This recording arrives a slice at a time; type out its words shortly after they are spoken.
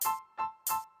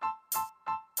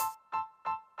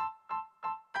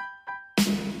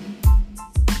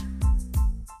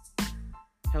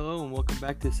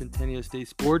back to Centennial State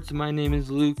Sports. My name is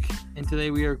Luke, and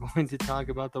today we are going to talk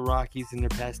about the Rockies in their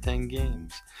past 10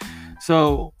 games.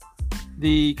 So,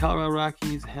 the Colorado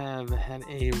Rockies have had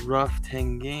a rough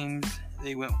 10 games.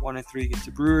 They went 1-3 against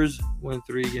the Brewers,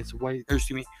 1-1 against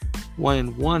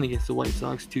the White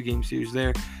Sox, 2-game series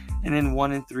there, and then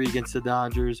 1-3 against the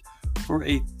Dodgers for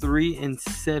a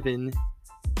 3-7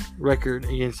 record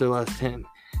against their last 10.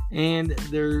 And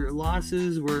their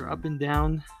losses were up and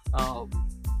down.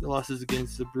 The losses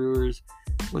against the Brewers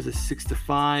was a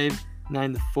 6-5,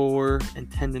 9-4, and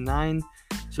 10-9.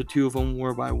 So 2 of them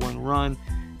were by 1 run.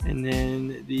 And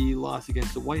then the loss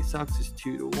against the White Sox is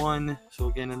 2-1. So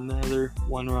again, another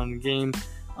 1-run game.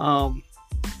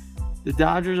 The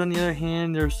Dodgers, on the other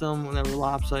hand, there's some that were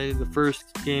lopsided. The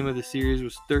first game of the series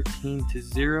was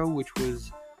 13-0, which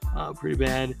was pretty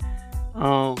bad.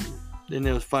 Then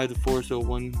it was 5-4, so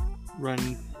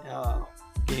 1-run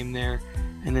game there.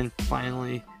 And then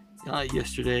finally,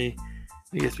 yesterday,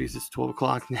 I guess because it's 12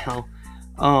 o'clock now,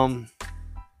 on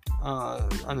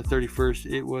the 31st,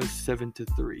 it was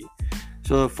 7-3.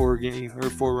 So a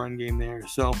 4-run game there.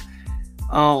 So,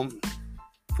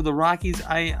 for the Rockies,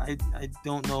 I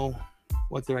don't know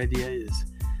what their idea is.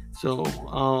 So,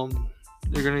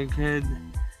 they're going to head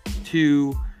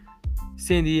to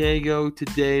San Diego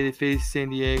today. They face San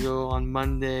Diego on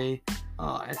Monday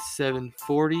at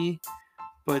 7:40.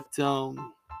 But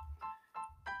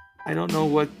I don't know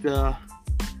what their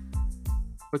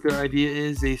idea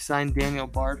is. They signed Daniel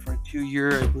Bard for a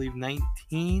 2-year, I believe,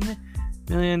 $19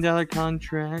 million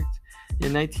contract. Yeah,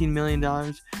 $19 million.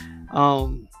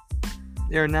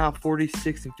 They are now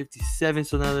 46-57,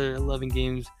 so another 11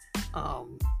 games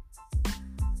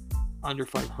under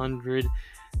 500.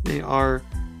 They are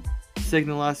second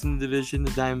to last in the division. The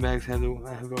Diamondbacks have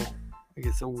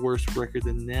a worse record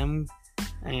than them.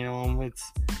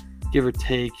 It's give or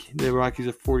take. The Rockies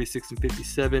are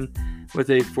 46-57 with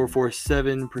a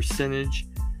 .447 percentage.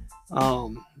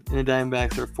 And the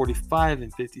Diamondbacks are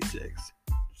 45-56.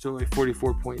 So a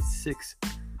 44.6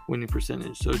 winning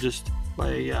percentage. So just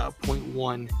by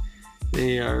 0.1,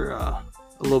 they are a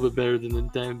little bit better than the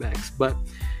Diamondbacks. But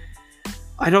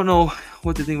I don't know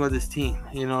what to think about this team.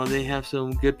 They have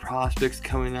some good prospects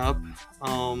coming up.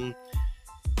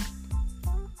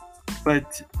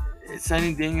 But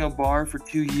signing Daniel Bard for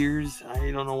 2 years,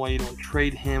 I don't know why you don't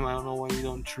trade him. I don't know why you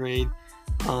don't trade,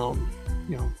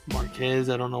 Marquez.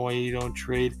 I don't know why you don't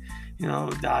trade.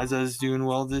 Daza's doing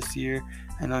well this year.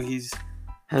 I know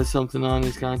has something on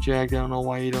his contract. I don't know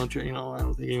why you don't trade. I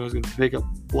don't think anyone's going to pick up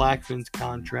Blackmon's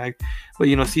contract. But,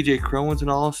 CJ Cron's an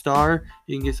all-star.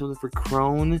 You can get something for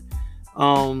Cron.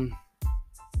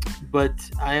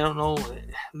 But I don't know.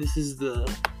 This is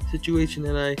the situation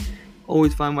that I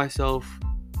always find myself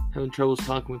having troubles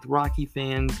talking with Rocky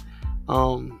fans.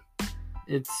 Are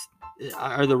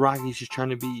the Rockies just trying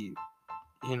to be,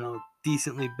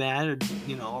 decently bad, or,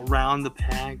 around the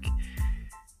pack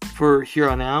for here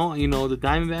on out? The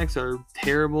Diamondbacks are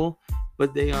terrible,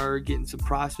 but they are getting some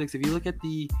prospects. If you look at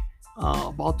the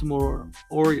Baltimore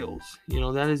Orioles,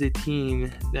 that is a team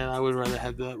that I would rather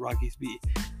have the Rockies be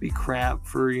crap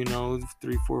for 3,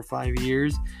 4, 5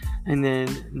 years, and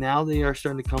then now they are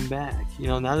starting to come back.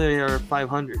 Now they are a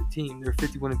 500 team. They're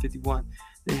 51-51.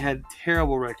 They had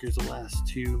terrible records the last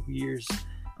 2 years,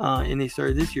 and they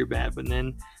started this year bad, but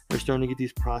then they're starting to get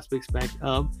these prospects back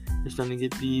up. They're starting to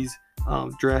get these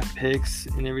draft picks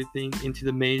and everything into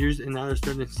the majors, and now they're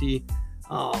starting to see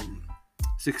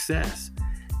success.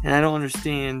 And I don't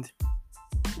understand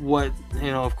what,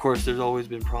 of course, there's always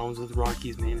been problems with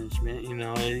Rockies management. You're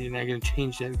not going to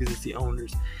change that because it's the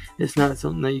owners. It's not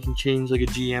something that you can change like a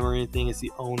GM or anything. It's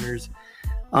the owners.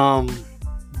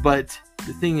 But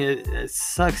the thing that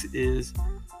sucks is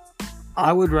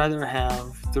I would rather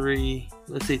have 3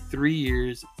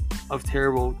 years of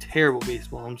terrible, terrible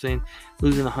baseball. I'm saying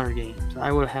losing 100 games.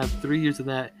 I would have 3 years of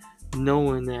that,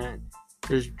 knowing that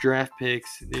there's draft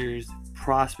picks, there's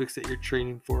prospects that you're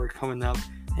trading for coming up,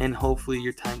 and hopefully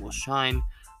your time will shine,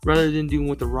 rather than doing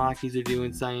what the Rockies are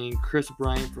doing, signing Chris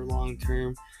Bryant for long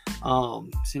term,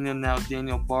 signing now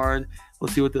Daniel Bard. We'll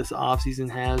see what this offseason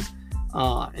has,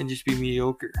 and just be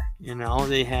mediocre.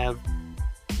 They had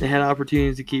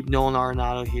opportunities to keep Nolan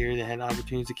Arenado here. They had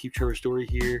opportunities to keep Trevor Story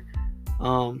here.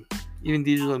 Even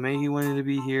DJ LeMahieu wanted to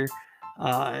be here.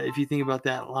 If you think about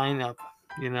that lineup,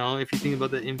 if you think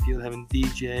about the infield, having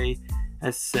DJ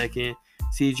at second,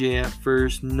 CJ at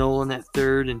first, Nolan at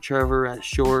third, and Trevor at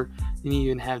short. Then you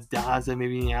even have Daza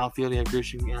maybe in the outfield. You have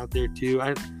Grisham out there too.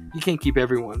 You can't keep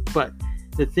everyone. But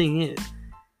the thing is,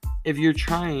 if you're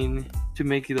trying to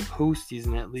make it the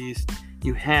postseason, at least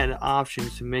you had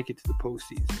options to make it to the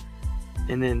postseason.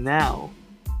 And then now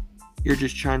you're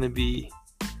just trying to be,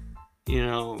 in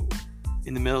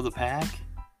the middle of the pack.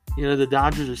 The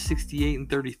Dodgers are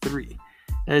 68-33.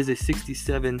 That is a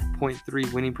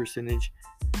 67.3 winning percentage.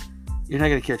 You're not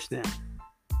going to catch them.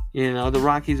 The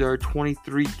Rockies are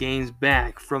 23 games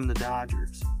back from the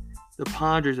Dodgers. The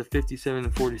Padres are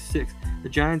 57-46. The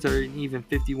Giants are even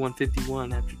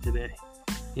 51-51 after today.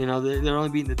 They're only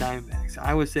beating the Diamondbacks.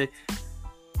 I would say,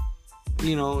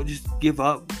 just give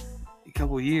up a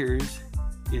couple years.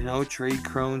 Trade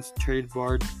Crones, trade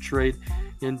Bard, trade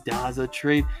Daza,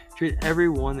 trade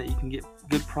everyone that you can get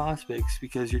good prospects,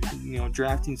 because you're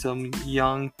drafting some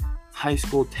young high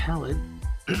school talent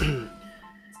and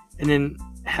then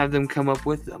have them come up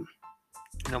with them.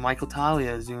 Michael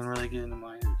Talia is doing really good in the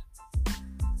minors.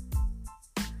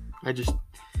 I just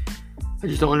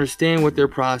don't understand what their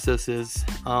process is.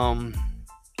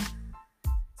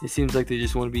 It seems like they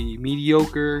just want to be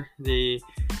mediocre. They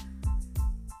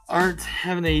aren't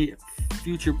having a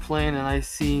future plan, and I've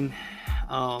seen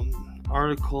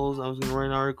articles. I was going to write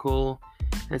an article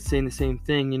that's saying the same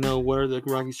thing. What are the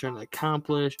Rockies trying to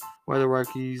accomplish? Why are the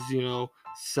Rockies,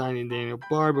 signing Daniel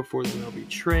Bard before the MLB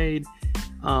trade?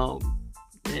 I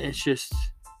just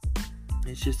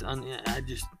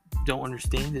don't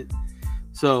understand it.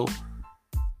 So,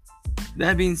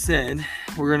 that being said,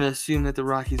 we're going to assume that the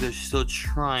Rockies are still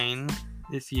trying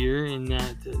this year and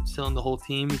not selling the whole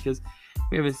team, because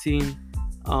we haven't seen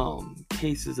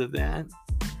cases of that.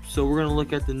 So we're going to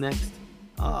look at the next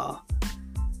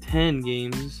 10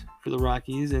 games for the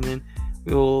Rockies, and then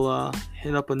we'll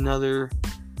hit up another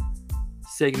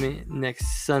segment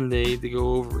next Sunday to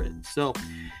go over it. So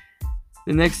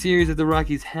the next series that the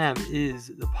Rockies have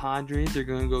is the Padres. They're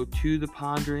going to go to the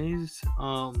Padres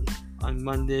on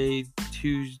Monday,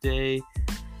 Tuesday,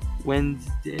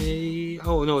 Wednesday.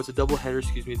 Oh, no, it's a doubleheader.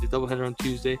 Excuse me. It's a doubleheader on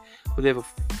Tuesday. But they have a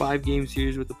 5-game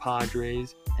series with the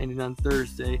Padres ending on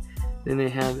Thursday. Then they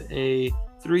have a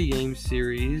 3-game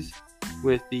series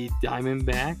with the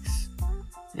Diamondbacks.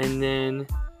 And then,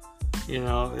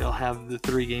 they'll have the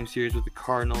 3-game series with the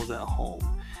Cardinals at home.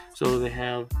 So they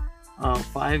have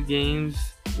 5 games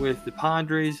with the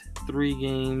Padres, 3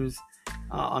 games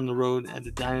on the road at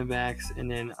the Diamondbacks,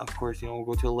 and then, of course, we'll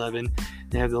go to 11.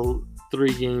 They have the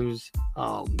 3 games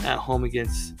at home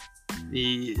against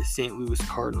the St. Louis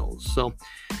Cardinals. So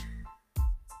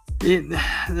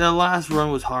the last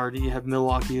run was hard. You have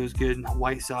Milwaukee, who's good,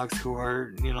 White Sox, who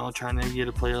are trying to get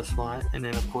a playoff spot, and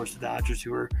then, of course, the Dodgers,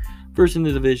 who are first in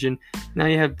the division. Now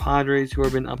you have Padres, who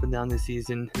have been up and down this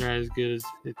season. They're not as good as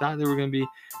they thought they were going to be.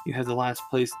 You have the last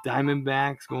place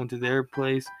Diamondbacks going to their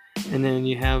place, and then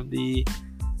you have the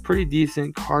pretty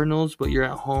decent Cardinals, but you're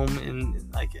at home, and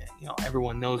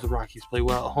everyone knows the Rockies play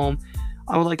well at home.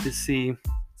 I would like to see,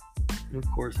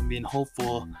 of course, I'm being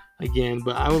hopeful again,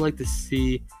 but I would like to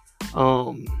see, I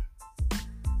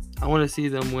want to see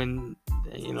them win,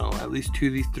 at least 2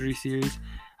 of these 3 series.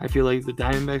 I feel like the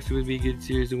Diamondbacks would be a good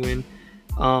series to win.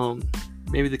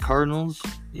 Maybe the Cardinals.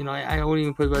 I wouldn't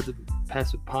even put it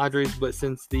past the Padres, but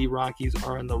since the Rockies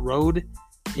are on the road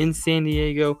in San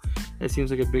Diego, that seems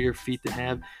like a bigger feat to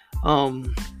have.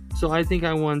 So I think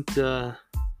I want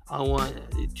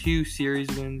 2 series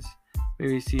wins.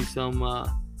 Maybe see some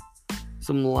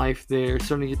life there.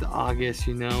 Starting to get to August,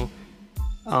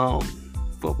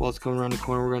 football's coming around the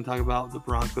corner. We're going to talk about the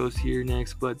Broncos here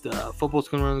next, but football's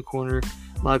coming around the corner.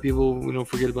 A lot of people, we don't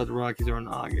forget about the Rockies are in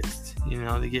August.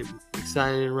 They get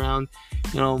excited around,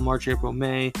 March, April,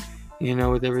 May,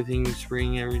 with everything,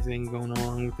 spring, everything going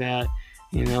along with that.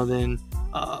 Then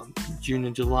June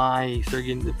and July, you start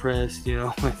getting depressed,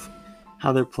 with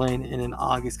how they're playing. And then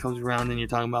August comes around and you're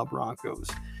talking about Broncos.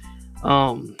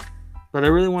 But I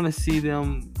really want to see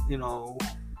them,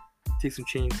 take some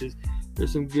chances.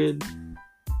 There's some good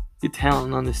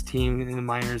talent on this team in the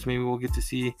minors. Maybe we'll get to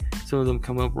see some of them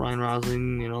come up. Ryan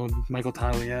Rosling, Michael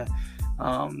Talia,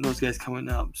 those guys coming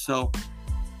up. So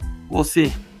we'll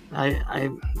see. I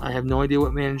have no idea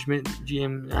what management,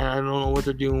 GM, I don't know what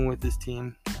they're doing with this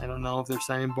team. I don't know if they're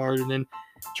signing Bard and then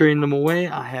trading them away.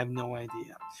 I have no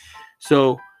idea.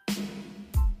 So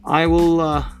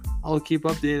I'll keep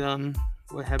updated on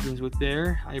what happens with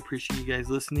there. I appreciate you guys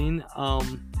listening.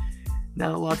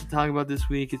 Not a lot to talk about this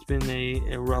week. It's been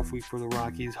a rough week for the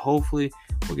Rockies. Hopefully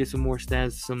we'll get some more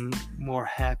stats, some more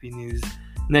happy news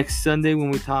next Sunday when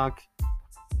we talk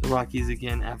the Rockies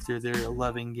again after their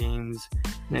 11 games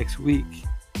next week.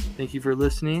 Thank you for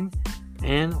listening,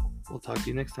 and we'll talk to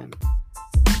you next time.